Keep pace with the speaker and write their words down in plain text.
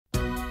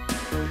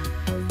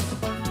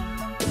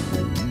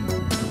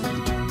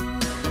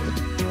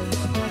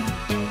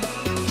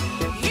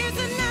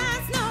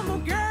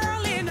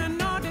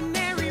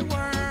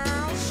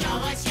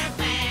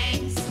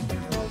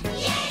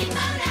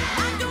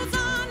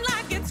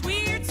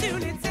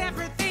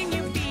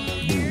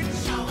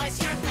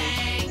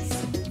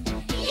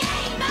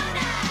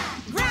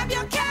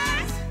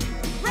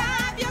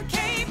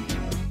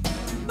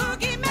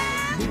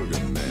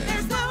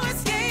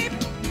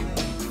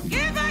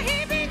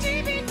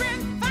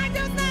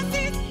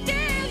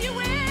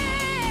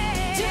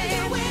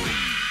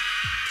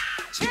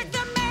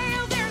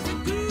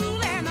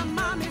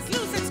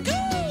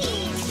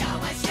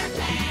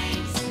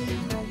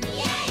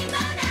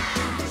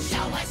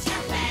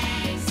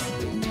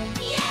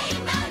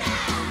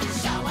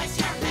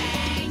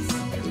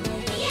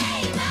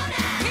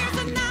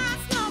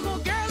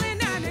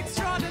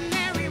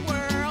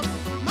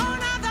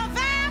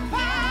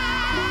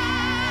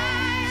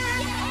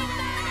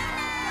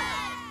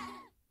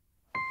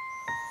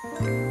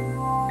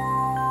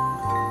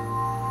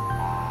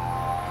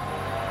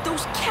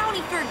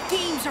their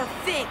games are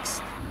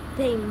fixed.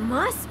 They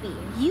must be.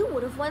 You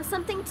would have won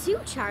something too,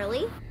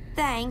 Charlie.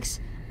 Thanks.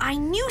 I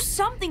knew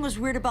something was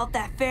weird about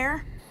that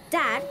fair.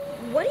 Dad,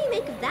 what do you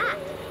make of that?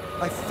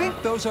 I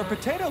think those are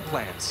potato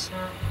plants.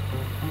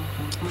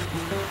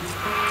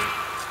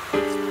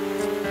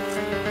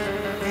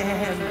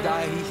 And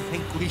I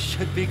think we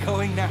should be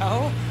going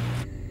now.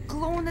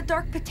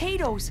 Glow-in-the-dark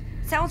potatoes.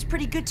 Sounds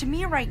pretty good to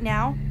me right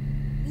now.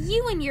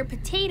 You and your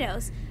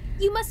potatoes.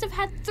 You must have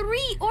had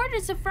 3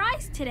 orders of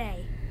fries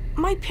today.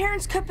 My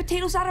parents cut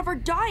potatoes out of our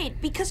diet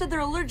because of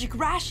their allergic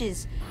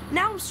rashes.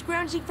 Now I'm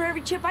scrounging for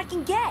every chip I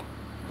can get.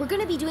 We're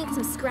gonna be doing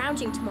some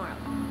scrounging tomorrow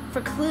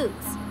for clues.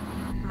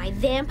 My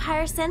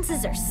vampire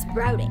senses are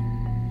sprouting.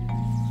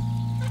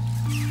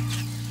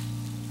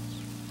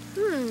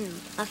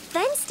 A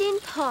fenced-in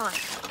pond.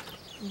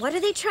 What are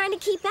they trying to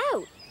keep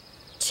out?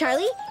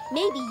 Charlie,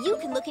 maybe you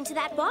can look into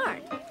that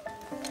barn.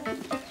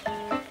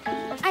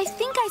 I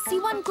think I see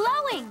one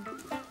glowing.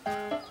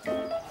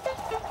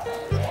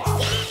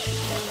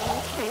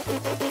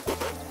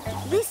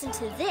 Listen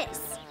to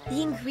this.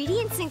 The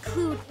ingredients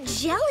include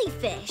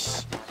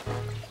jellyfish.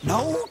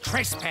 No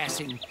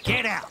trespassing.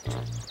 Get out.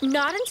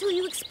 Not until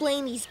you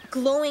explain these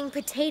glowing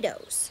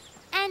potatoes.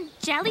 And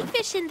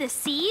jellyfish in the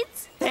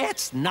seeds?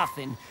 That's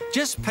nothing.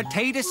 Just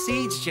potato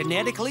seeds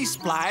genetically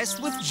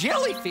spliced with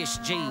jellyfish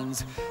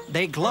genes.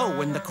 They glow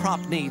when the crop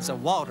needs a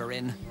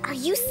watering. Are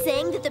you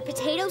saying that the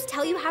potatoes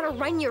tell you how to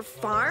run your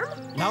farm?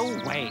 No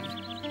way.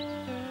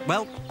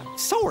 Well,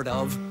 sort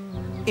of.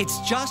 It's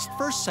just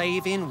for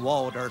saving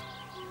water.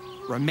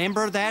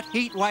 Remember that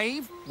heat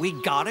wave? We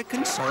gotta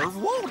conserve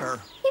water.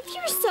 If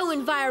you're so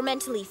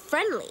environmentally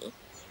friendly,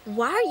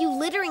 why are you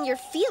littering your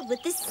field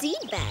with this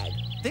seed bag?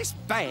 This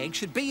bag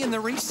should be in the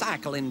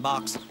recycling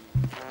box.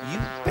 You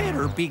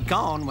better be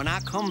gone when I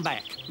come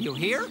back. You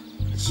hear?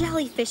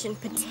 Jellyfish and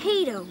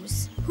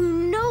potatoes.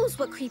 Who knows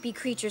what creepy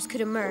creatures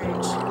could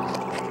emerge?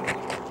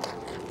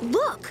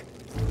 Look!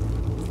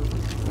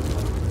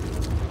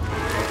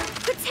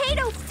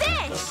 Potato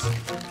fish!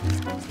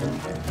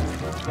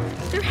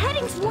 They're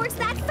heading towards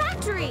that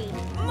factory!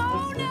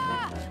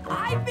 Mona!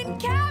 I've been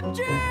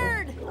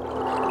captured!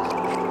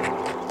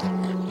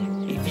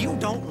 If you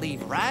don't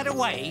leave right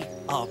away,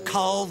 I'll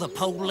call the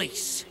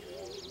police.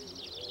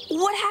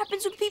 What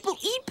happens when people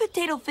eat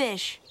potato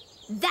fish?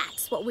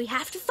 That's what we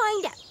have to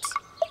find out.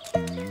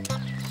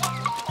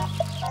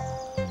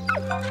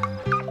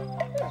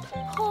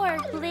 Poor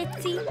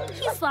Blitzy.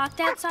 He's locked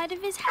outside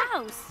of his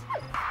house.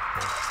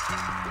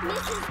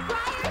 Mrs.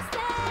 Ryerson!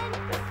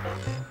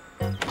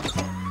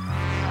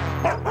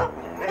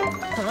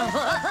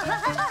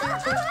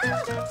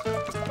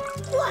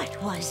 What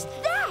was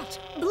that?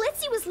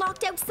 Blitzy was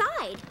locked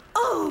outside.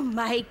 Oh,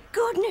 my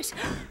goodness.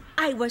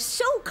 I was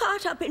so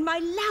caught up in my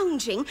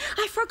lounging,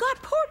 I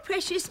forgot poor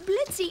precious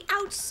Blitzy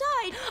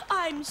outside.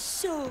 I'm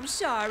so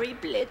sorry,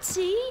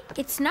 Blitzy.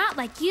 It's not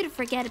like you to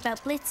forget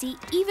about Blitzy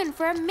even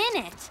for a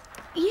minute.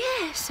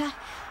 Yes,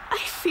 I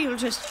feel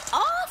just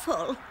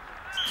awful.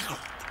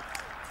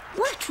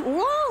 What's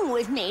wrong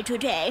with me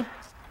today?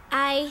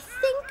 I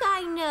think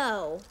I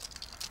know.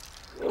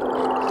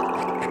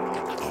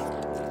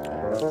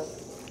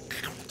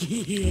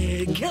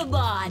 Come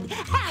on,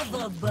 have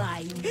a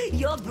bite.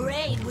 Your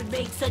brain would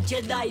make such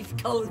a nice,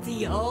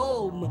 cozy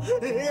home.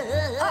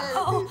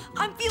 Uh-oh,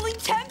 I'm feeling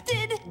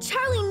tempted.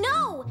 Charlie,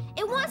 no!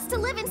 It wants to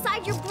live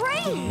inside your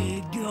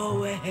brain.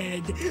 Go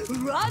ahead,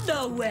 run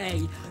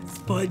away.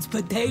 Spud's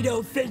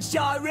potato fish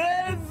are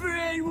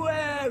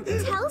everywhere.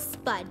 Tell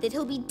Spud that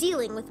he'll be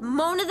dealing with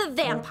Mona the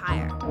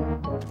vampire.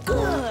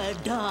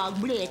 Good dog,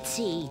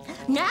 Blitzy.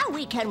 Now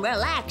we can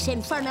relax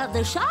in front of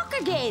the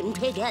soccer game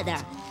together.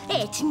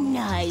 It's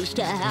nice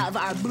to have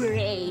our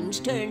brains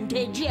turned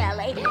to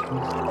jelly.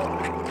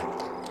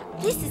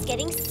 This is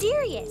getting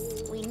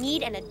serious. We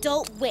need an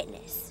adult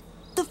witness.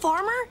 The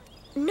farmer?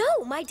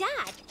 No, my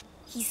dad.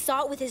 He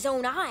saw it with his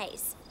own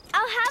eyes.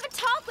 I'll have a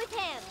talk with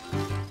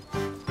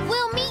him.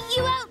 We'll meet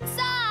you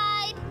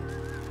outside.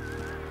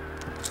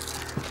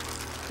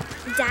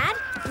 Dad,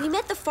 we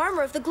met the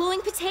farmer of the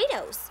glowing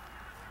potatoes.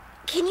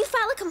 Can you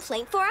file a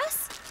complaint for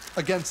us?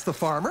 Against the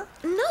farmer?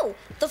 No,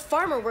 the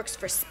farmer works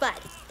for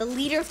Spud, the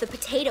leader of the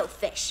potato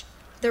fish.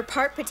 They're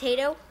part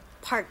potato,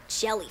 part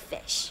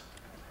jellyfish.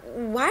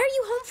 Why are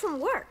you home from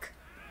work?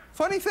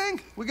 Funny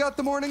thing, we got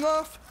the morning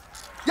off.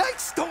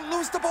 Yikes, don't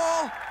lose the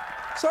ball.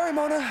 Sorry,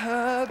 Mona,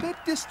 a bit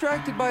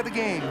distracted by the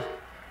game.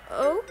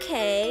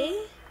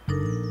 Okay.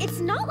 It's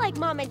not like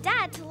Mom and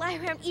Dad to lie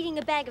around eating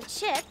a bag of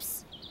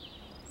chips.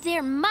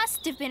 There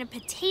must have been a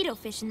potato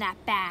fish in that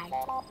bag.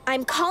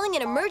 I'm calling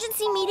an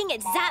emergency meeting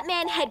at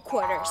Zapman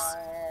headquarters.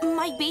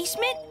 My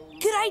basement?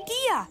 Good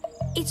idea.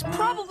 It's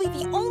probably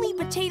the only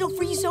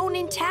potato-free zone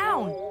in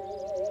town.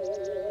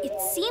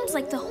 It seems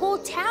like the whole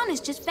town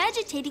is just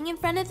vegetating in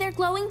front of their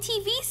glowing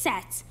TV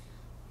sets.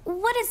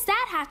 What does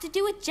that have to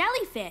do with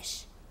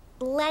jellyfish?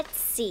 Let's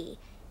see.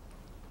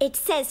 It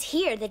says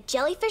here that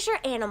jellyfish are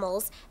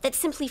animals that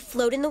simply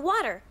float in the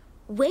water,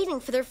 waiting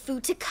for their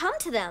food to come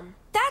to them.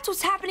 That's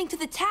what's happening to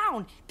the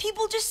town.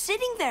 People just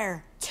sitting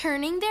there.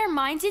 Turning their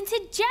minds into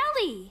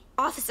jelly.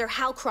 Officer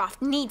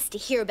Halcroft needs to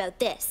hear about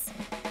this.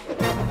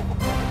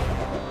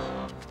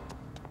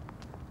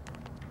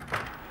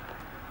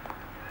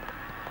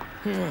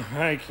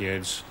 Hi,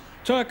 kids.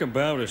 Talk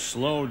about a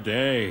slow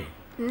day.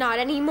 Not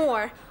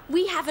anymore.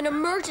 We have an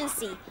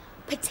emergency.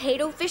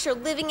 Potato fish are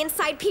living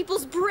inside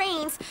people's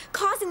brains,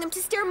 causing them to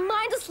stare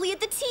mindlessly at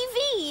the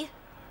TV.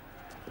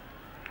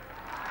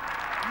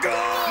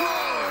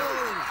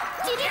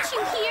 Didn't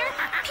you hear?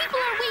 People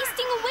are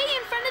wasting away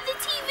in front of the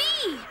TV.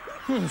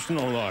 There's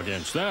no law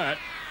against that.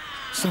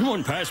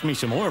 Someone pass me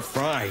some more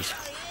fries.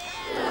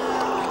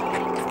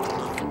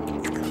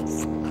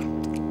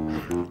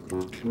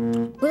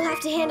 We'll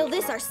have to handle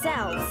this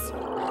ourselves.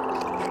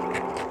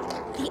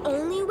 The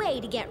only way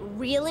to get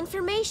real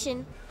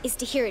information is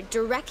to hear it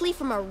directly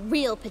from a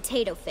real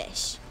potato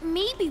fish.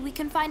 Maybe we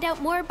can find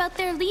out more about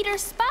their leader,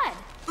 Spud.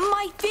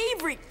 My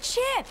favorite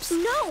chips.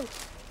 No!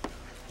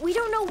 We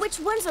don't know which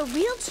ones are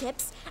real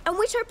chips and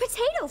which are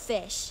potato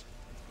fish.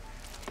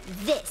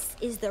 This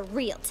is the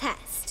real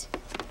test.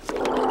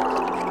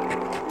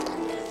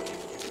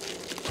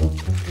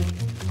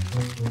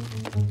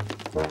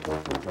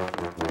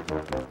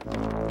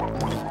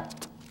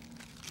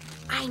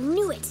 I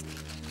knew it!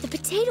 The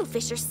potato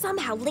fish are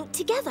somehow linked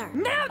together.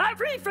 Now I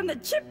read from the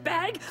chip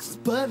bag.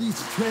 Spud is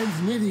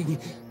transmitting.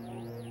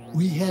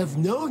 We have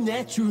no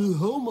natural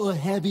home or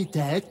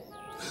habitat,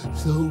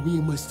 so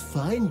we must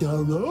find our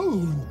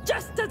own.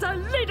 Just as our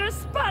leader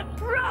Spud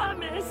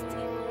promised.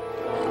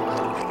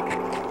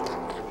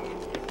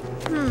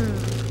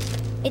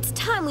 It's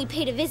time we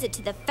paid a visit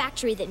to the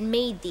factory that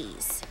made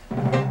these. Our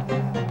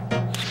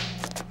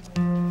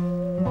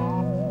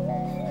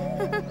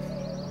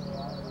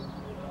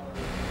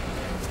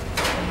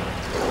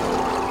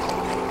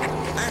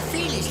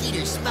fearless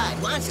leader Spud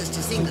wants us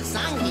to sing the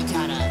song he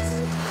taught us.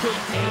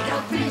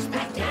 Potato fish,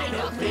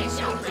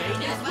 your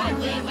brain is what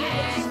we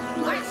wish.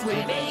 We're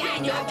swimming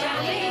in your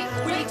belly,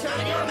 we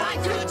turn your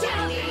mind to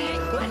jelly.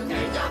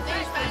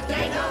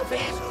 Potato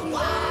fish,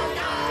 what a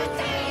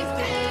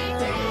tasty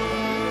dish.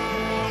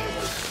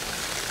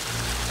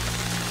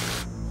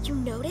 You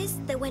notice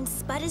that when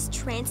Spud is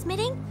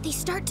transmitting, they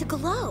start to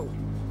glow.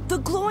 The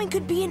glowing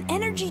could be an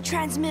energy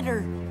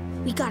transmitter.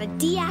 We gotta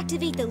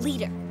deactivate the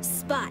leader,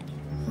 Spud.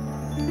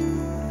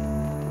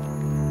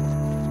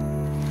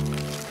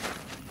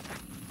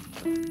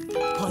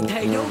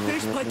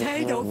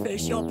 Potato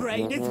fish, your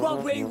brain is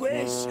what we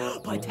wish.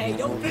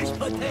 Potato fish,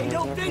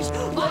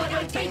 what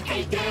a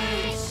tasty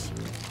dish.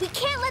 We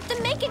can't let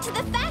them make it to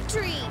the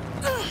factory.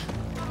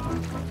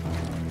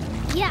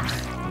 Yeah,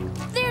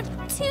 they're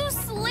too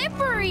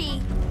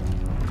slippery.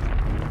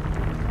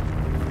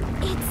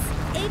 It's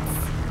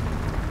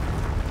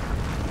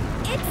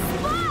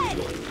Spud!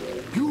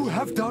 You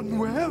have done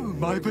well,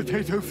 my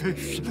potato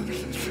fish.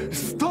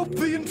 Stop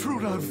the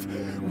intruders.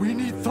 We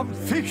need some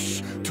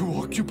fish to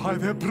occupy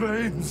their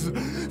brains.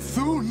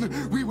 Soon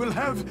we will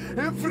have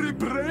every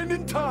brain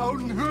in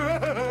town.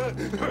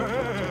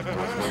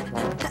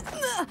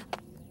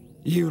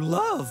 You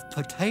love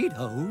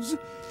potatoes.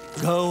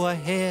 Go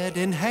ahead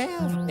and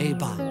have a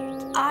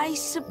bite. I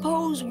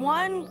suppose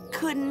one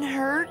couldn't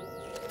hurt.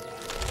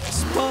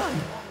 Spud,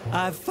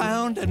 I've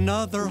found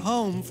another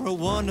home for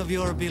one of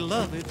your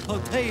beloved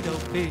potato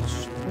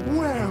fish.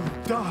 Well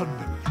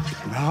done.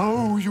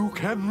 Now you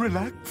can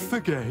relax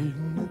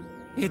again.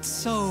 It's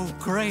so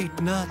great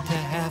not to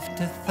have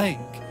to think,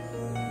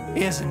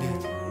 isn't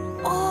it?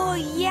 Oh,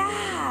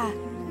 yeah.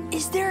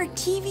 Is there a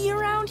TV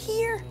around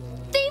here?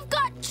 They've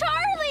got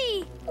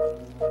Charlie!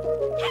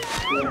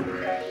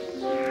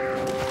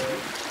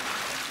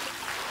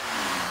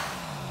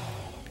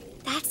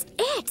 That's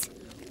it!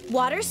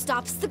 Water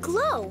stops the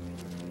glow.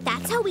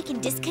 That's how we can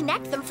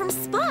disconnect them from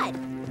Spud.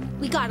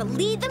 We gotta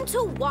lead them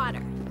to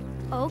water.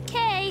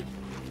 Okay.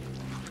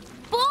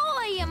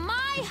 Boy, am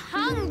I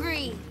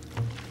hungry!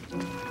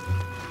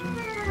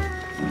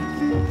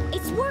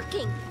 It's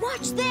working.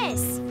 Watch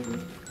this.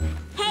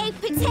 Hey,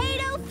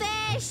 potato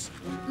fish!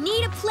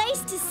 Need a place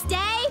to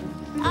stay?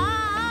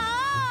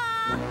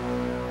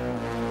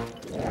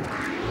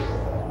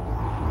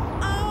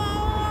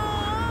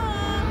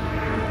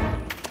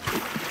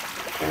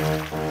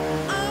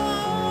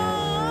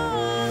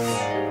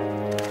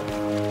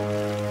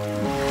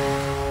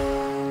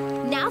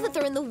 Now that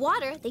they're in the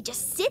water, they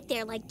just sit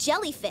there like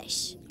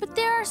jellyfish. But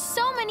there are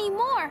so many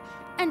more,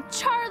 and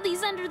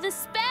Charlie's under the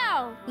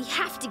spell. We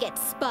have to get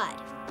Spud.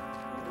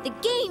 The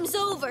game's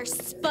over,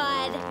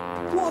 Spud.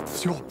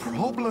 What's your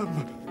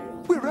problem?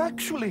 We're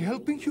actually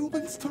helping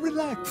humans to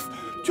relax.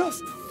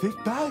 Just sit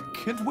back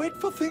and wait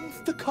for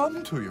things to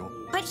come to you.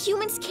 But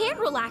humans can't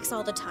relax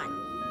all the time.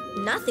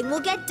 Nothing will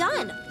get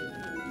done.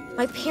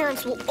 My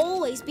parents will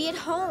always be at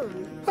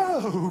home.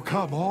 Oh,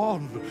 come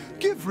on.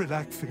 Give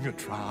relaxing a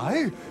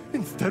try.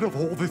 Instead of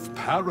all this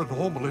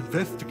paranormal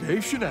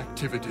investigation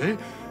activity,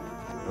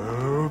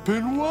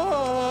 open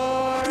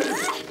wide.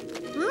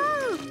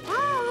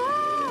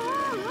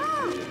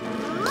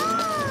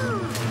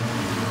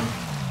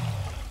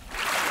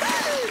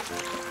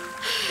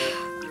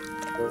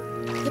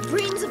 The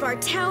brains of our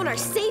town are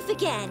safe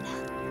again.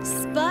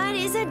 Spud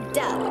is a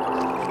dub.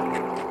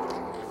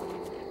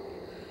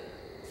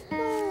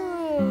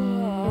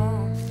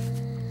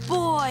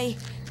 Boy,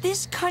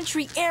 this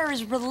country air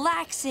is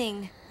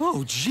relaxing.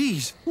 Oh,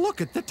 geez,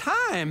 look at the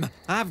time.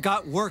 I've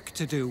got work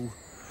to do.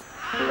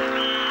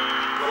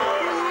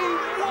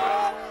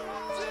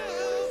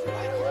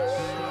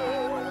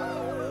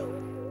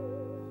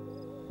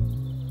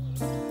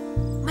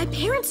 My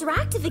parents are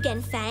active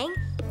again, Fang.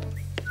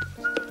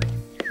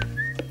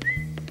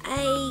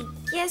 I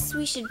guess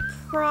we should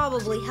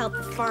probably help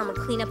the farmer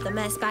clean up the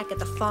mess back at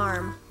the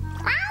farm.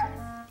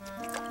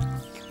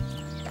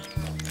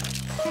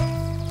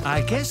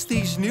 I guess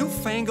these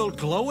newfangled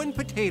glowing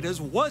potatoes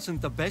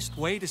wasn't the best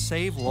way to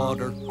save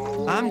water.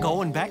 I'm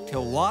going back to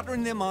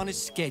watering them on a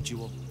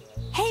schedule.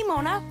 Hey,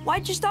 Mona,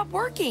 why'd you stop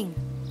working?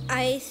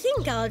 I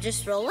think I'll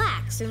just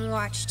relax and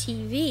watch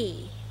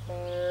TV.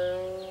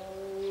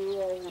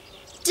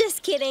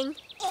 Just kidding.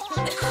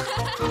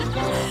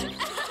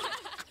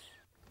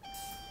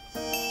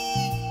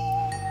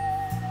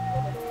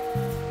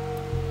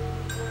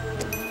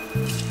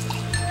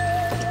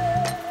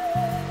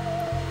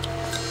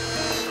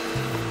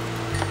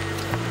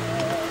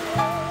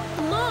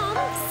 Mom,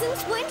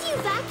 since when do you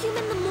vacuum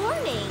in the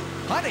morning?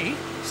 Honey,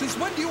 since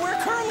when do you wear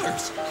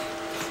curlers?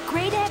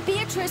 Great Aunt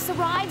Beatrice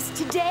arrives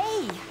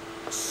today.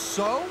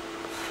 So?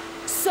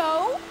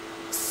 So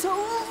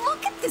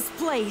look at this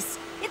place.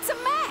 It's a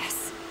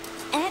mess.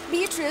 Aunt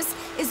Beatrice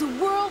is a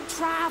world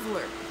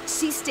traveler.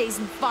 She stays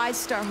in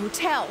five-star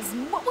hotels.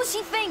 And what will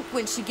she think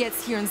when she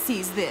gets here and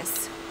sees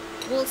this?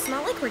 Well, it's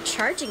not like we're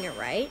charging her,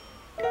 right?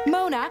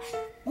 Mona,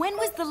 when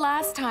was the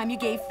last time you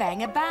gave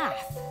Fang a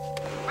bath?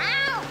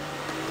 Wow!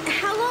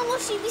 How long will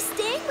she be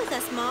staying with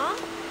us, Mom?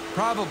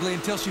 Probably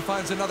until she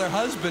finds another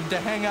husband to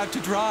hang out to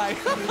dry.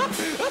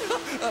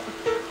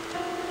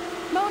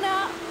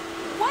 Mona,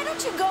 why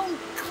don't you go and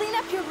clean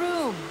up your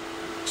room?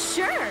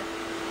 Sure.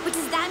 But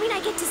does that mean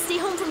I get to stay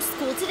home from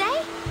school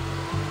today?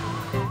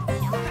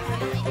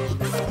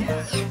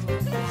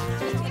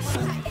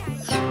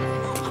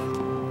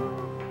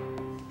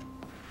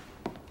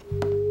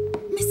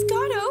 Miss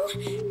Gatto,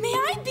 may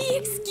I be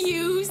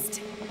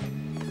excused?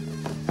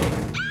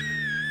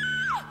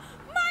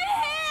 My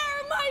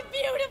hair! My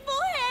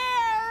beautiful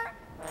hair!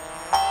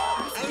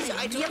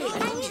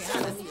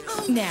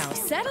 Now,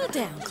 settle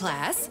down,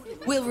 class.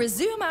 We'll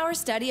resume our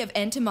study of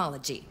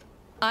entomology.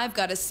 I've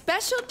got a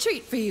special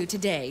treat for you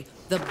today,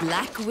 the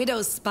Black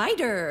Widow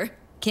spider.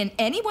 Can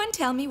anyone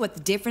tell me what the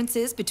difference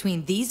is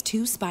between these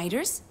two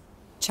spiders?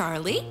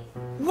 Charlie?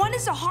 One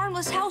is a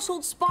harmless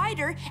household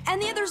spider, and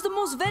the other's the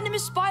most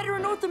venomous spider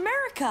in North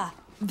America.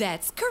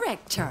 That's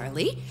correct,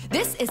 Charlie.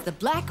 This is the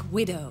Black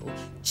Widow.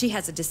 She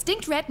has a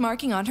distinct red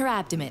marking on her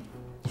abdomen.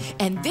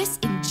 And this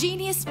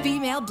ingenious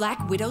female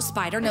Black Widow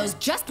spider knows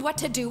just what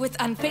to do with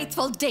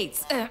unfaithful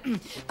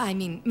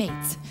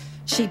mates.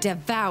 She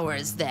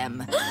devours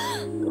them.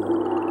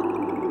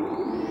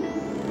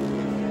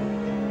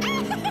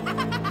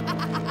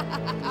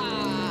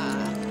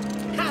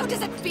 How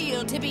does it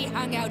feel to be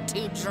hung out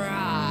to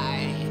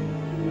dry?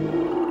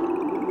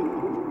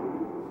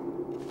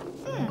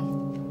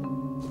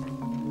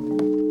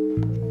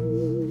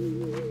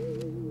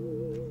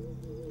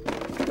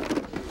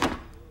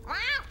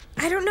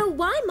 I don't know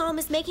why Mom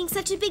is making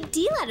such a big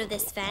deal out of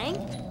this, Fang.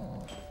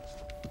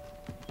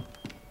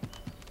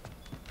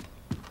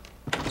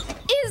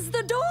 Is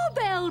the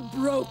doorbell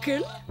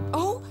broken?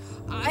 Oh,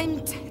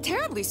 I'm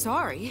terribly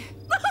sorry.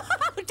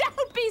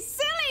 Don't be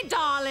silly,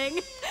 darling.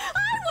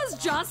 I was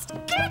just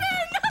kidding.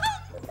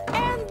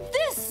 And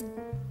this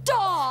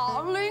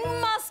darling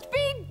must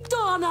be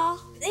Donna.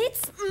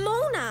 It's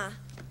Mona.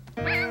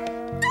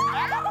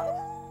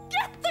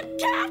 Get the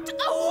cat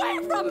away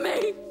from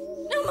me!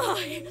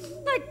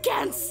 I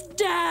can't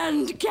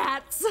stand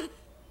cats.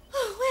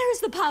 Where is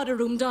the powder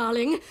room,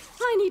 darling?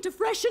 I need to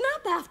freshen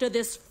up after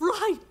this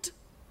fright.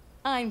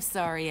 I'm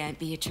sorry, Aunt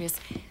Beatrice.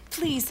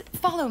 Please,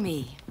 follow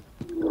me.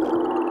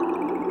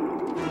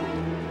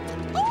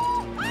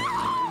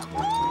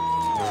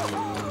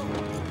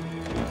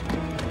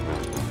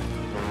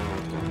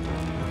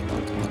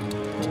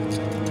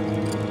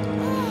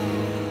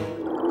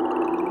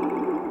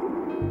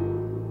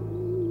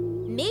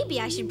 Maybe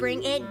I should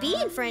bring Aunt Bee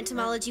in for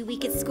Entomology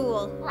Week at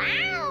school.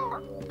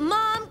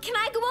 Mom, can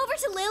I go over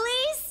to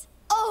Lily's?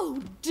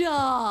 Oh,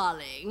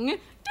 darling.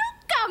 Do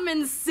come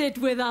and sit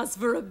with us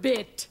for a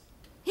bit.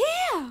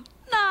 Here,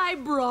 I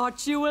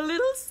brought you a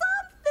little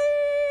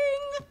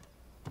something.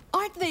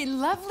 Aren't they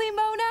lovely,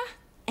 Mona?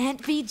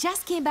 Aunt Bee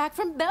just came back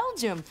from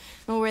Belgium,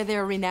 where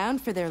they're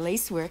renowned for their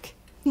lacework.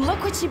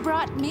 Look what she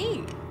brought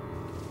me.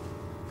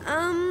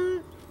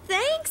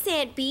 Thanks,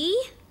 Aunt Bee.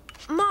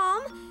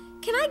 Mom,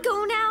 can I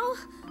go now?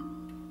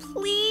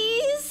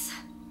 Please?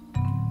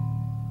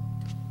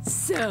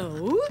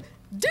 So,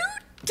 do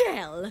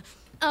tell.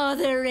 Are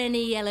there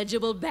any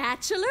eligible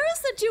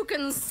bachelors that you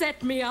can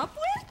set me up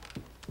with?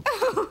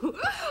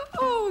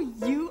 Oh,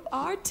 you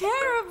are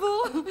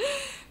terrible.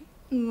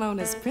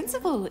 Mona's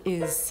principal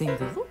is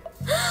single.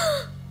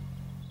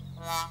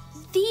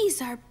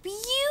 These are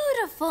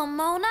beautiful,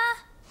 Mona.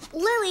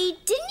 Lily,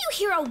 didn't you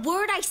hear a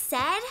word I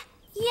said?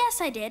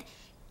 Yes, I did.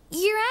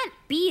 Your Aunt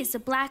Bee is a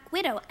black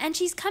widow, and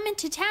she's coming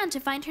to town to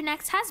find her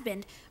next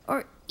husband,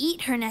 or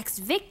eat her next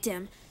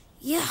victim.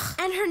 Yuck.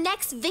 And her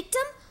next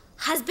victim,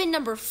 husband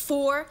number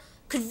 4,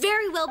 could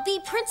very well be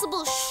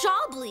Principal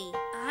Shobley.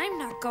 I'm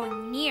not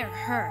going near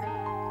her.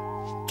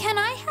 Can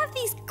I have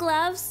these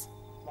gloves?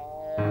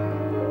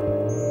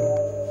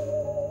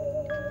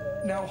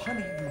 Now,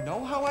 honey, you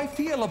know how I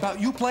feel about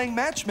you playing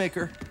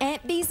matchmaker.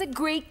 Aunt Bee's a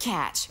great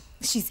catch.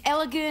 She's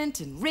elegant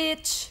and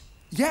rich.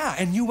 Yeah,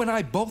 and you and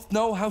I both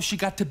know how she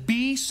got to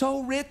be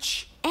so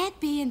rich. Aunt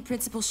Bee and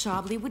Principal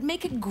Shobley would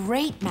make a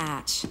great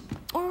match.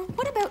 Or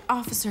what about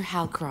Officer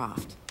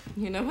Halcroft?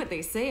 You know what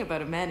they say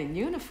about a man in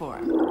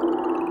uniform.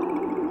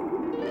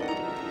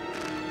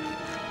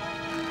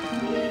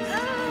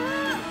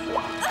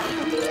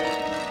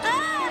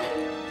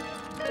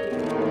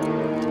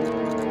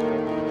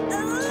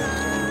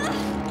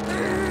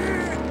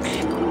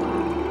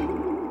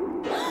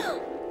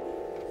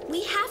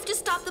 We have to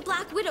stop the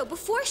Black Widow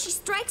before she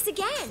strikes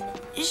again.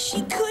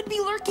 She could be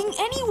lurking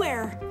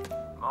anywhere.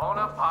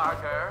 Mona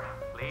Parker,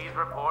 please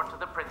report to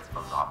the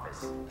principal's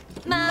office.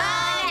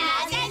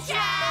 Mona's in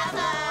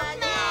trouble!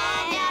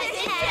 Mona's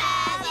in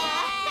trouble!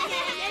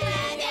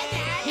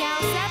 Now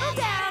settle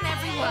down,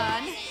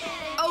 everyone.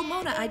 Oh,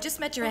 Mona, I just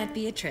met your Aunt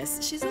Beatrice.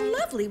 She's a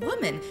lovely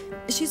woman.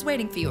 She's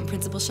waiting for you in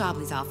Principal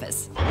Shobley's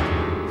office.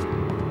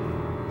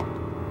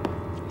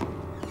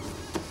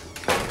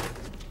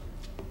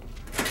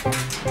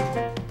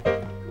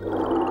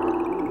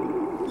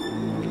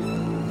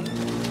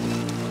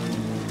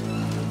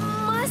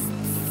 Must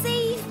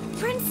save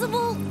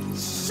Principal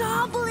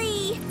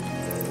Shobley.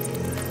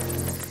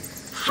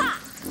 Ha!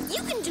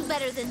 You can do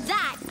better than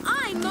that.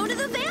 I'm Mona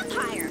the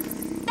Vampire.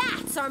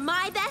 Bats are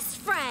my best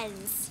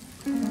friends.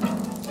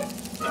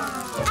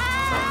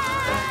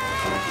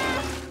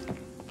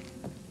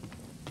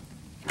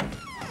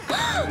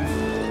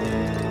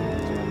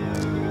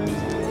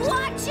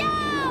 Watch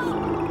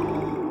out!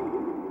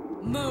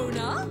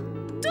 Mona?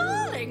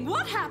 Darling,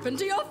 what happened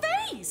to your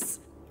face?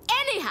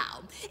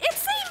 Anyhow, it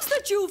seems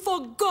that you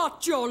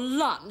forgot your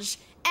lunch,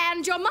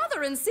 and your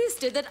mother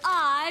insisted that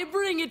I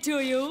bring it to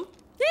you.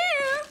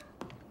 Here.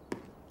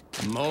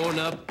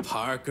 Mona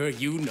Parker,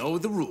 you know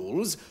the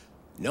rules.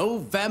 No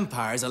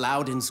vampires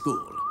allowed in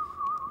school.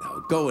 Now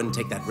go and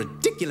take that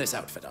ridiculous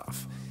outfit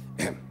off.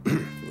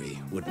 We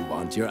wouldn't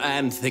want your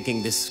aunt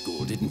thinking this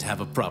school didn't have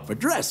a proper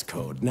dress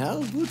code now,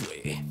 would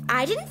we?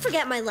 I didn't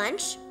forget my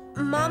lunch.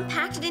 Mom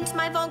packed it into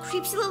my Von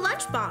Creepsula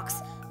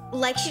lunchbox,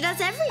 like she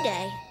does every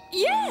day.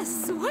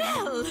 Yes,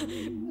 well,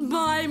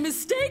 my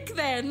mistake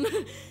then.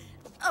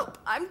 Oh,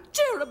 I'm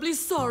terribly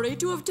sorry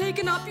to have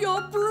taken up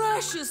your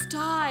precious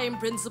time,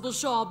 Principal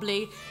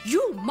Shobley.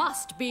 You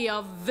must be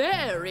a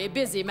very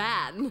busy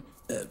man.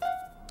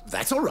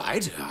 That's all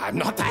right. I'm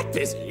not that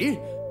busy.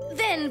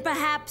 Then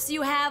perhaps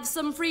you have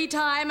some free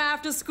time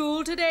after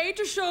school today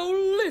to show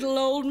little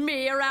old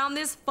me around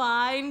this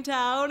fine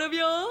town of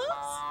yours?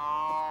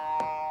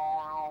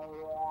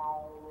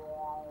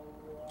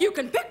 You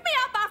can pick me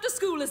up after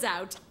school is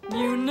out.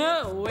 You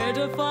know where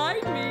to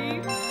find me.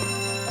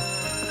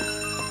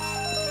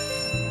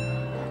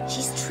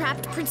 She's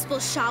trapped Principal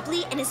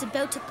Shobley and is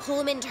about to pull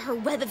him into her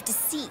web of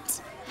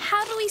deceit.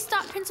 How do we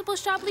stop Principal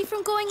Shobley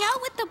from going out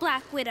with the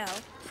Black Widow?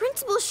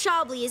 Principal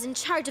Shobley is in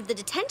charge of the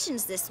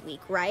detentions this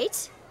week,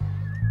 right?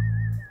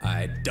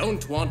 I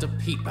don't want a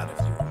peep out of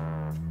you.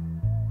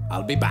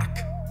 I'll be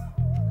back.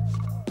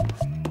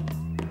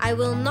 I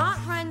will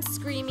not run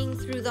screaming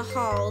through the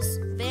halls.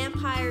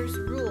 Vampires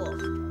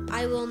rule.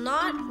 I will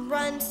not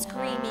run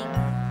screaming.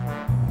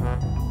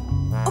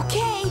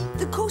 Okay,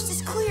 the coast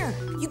is clear.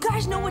 You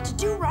guys know what to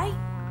do, right?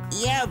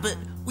 Yeah, but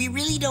we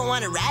really don't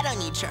want to rat on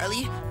you,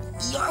 Charlie.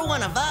 You're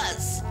one of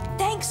us.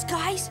 Thanks,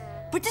 guys.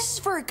 But this is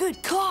for a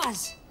good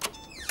cause.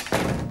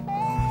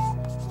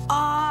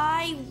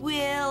 I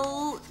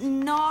will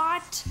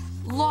not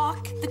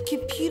lock the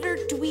computer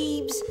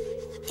dweebs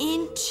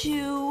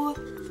into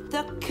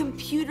the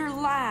computer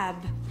lab.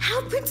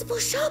 How'd Principal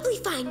Shobley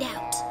find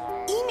out?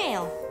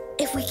 Email.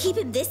 If we keep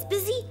him this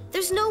busy,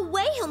 there's no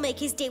way he'll make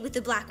his date with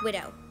the Black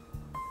Widow.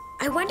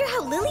 I wonder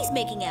how Lily's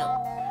making out.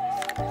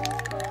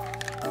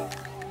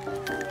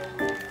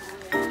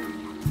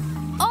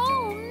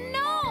 Oh,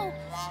 no!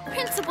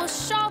 Principal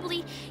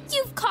Shobley,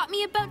 you've caught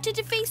me about to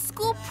deface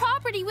school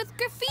property with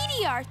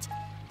graffiti art.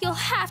 You'll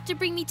have to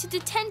bring me to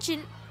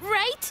detention,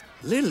 right?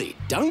 Lily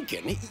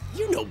Duncan,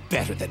 you know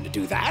better than to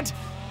do that.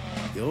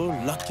 You're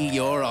lucky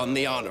you're on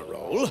the honor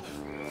roll.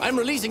 I'm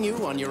releasing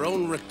you on your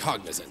own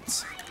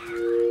recognizance.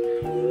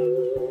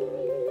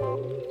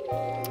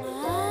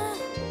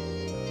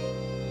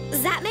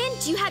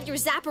 Zapman, do you have your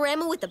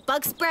Zapparama with the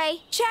bug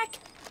spray? Check.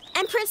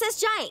 And Princess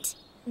Giant,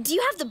 do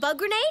you have the bug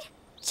grenade?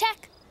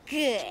 Check.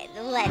 Good,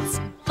 let's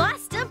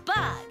bust a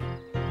bug.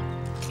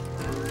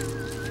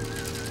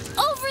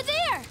 Over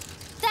there!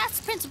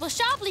 That's Principal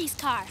Shobley's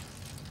car.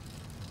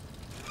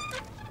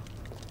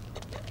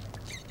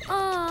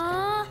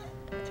 Aww,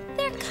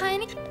 they're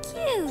kind of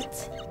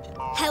cute.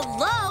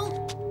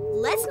 Hello?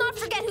 Let's not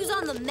forget who's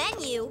on the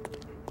menu.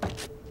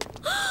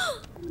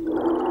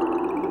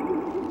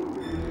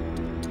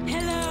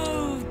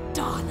 Hello,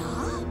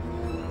 Donna.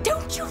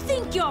 Don't you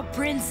think your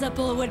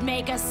principal would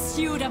make a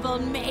suitable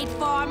mate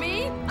for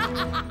me?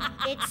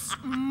 It's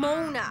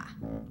Mona.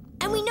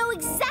 And we know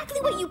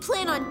exactly what you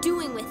plan on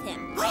doing with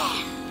him.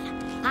 Well,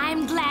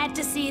 I'm glad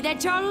to see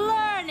that you're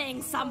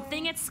learning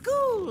something at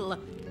school.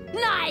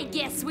 I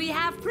guess we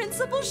have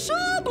Principal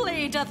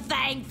Shobley to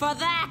thank for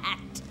that.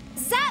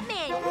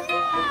 Zapman,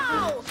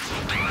 no!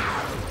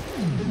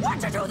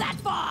 What'd you do that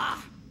for?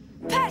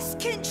 Pest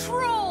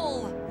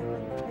control!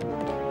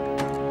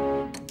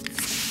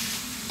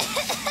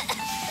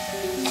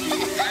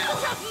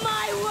 Out of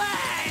my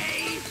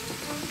way!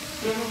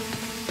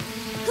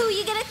 Who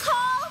you gonna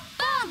call?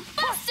 Bump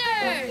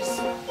Busters!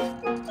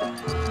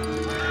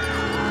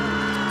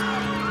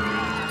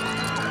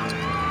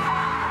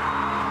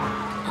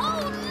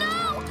 Oh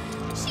no!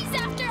 She's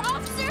after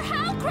Officer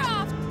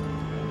Howcroft!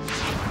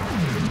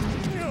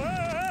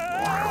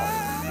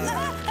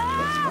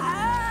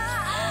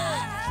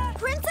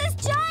 Princess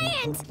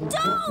Giant,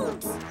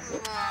 don't!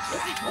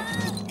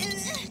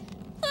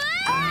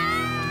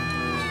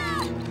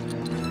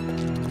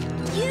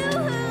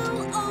 Yoo-hoo,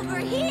 over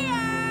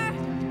here!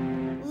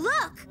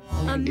 Look,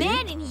 a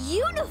man in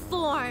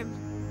uniform!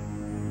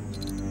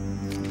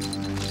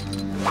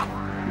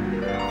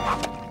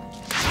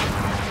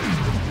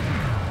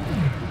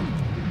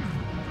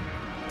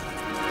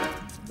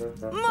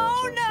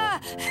 Mona!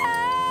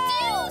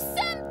 Do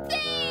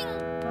something!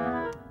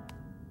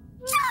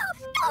 No!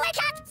 Oh my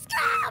God!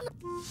 Scram!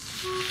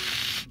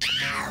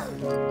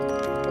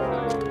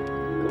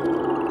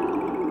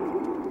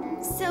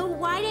 So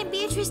why didn't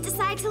Beatrice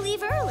decide to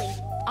leave early?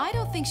 I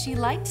don't think she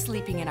liked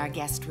sleeping in our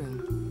guest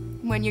room.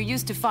 When you're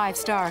used to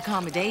 5-star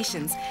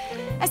accommodations,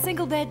 a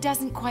single bed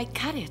doesn't quite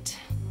cut it.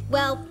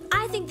 Well,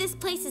 I think this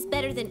place is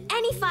better than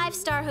any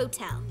 5-star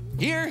hotel.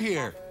 Here,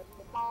 here.